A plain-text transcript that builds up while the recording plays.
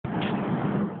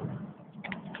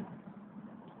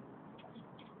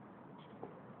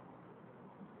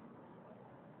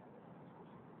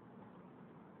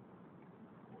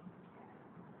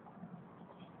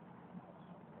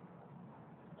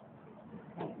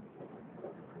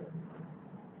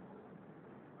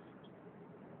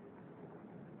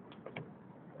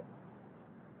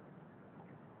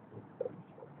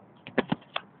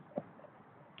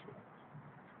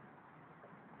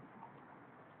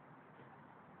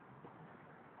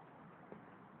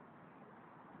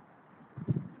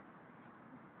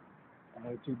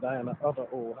to die in the other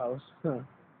old house. Huh.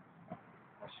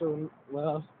 So,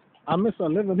 well, I miss her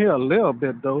living here a little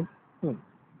bit though. Hmm.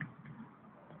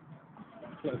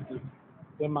 Let's see.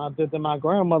 Then my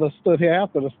grandmother stood here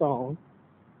after the storm.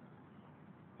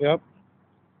 Yep.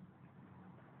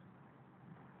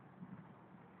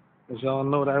 As y'all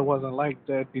know, that wasn't like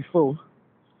that before.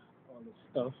 All this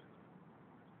stuff.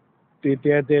 They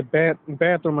had their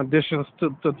bathroom additions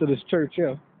to this church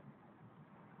here.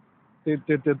 They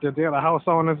had a house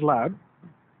on this lot.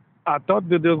 I thought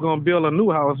that they was gonna build a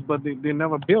new house, but they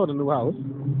never built a new house.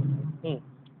 Hmm.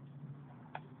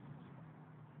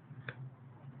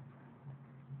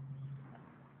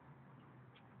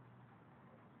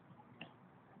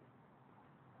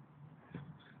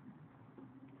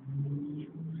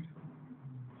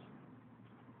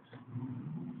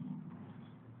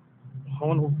 I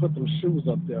wonder who put them shoes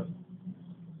up there.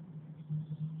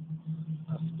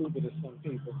 How stupid is some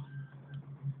people?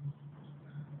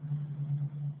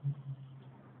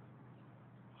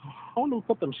 I wonder who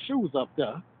put them shoes up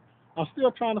there. I'm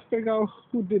still trying to figure out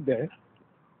who did that.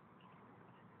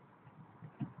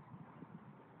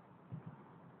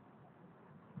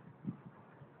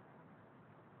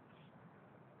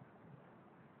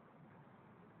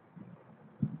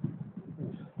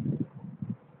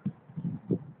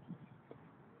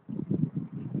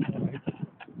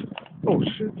 Oh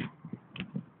shit!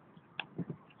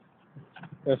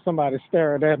 There's somebody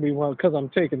staring at me because I'm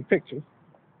taking pictures.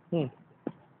 Hmm.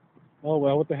 Oh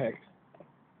well, what the heck?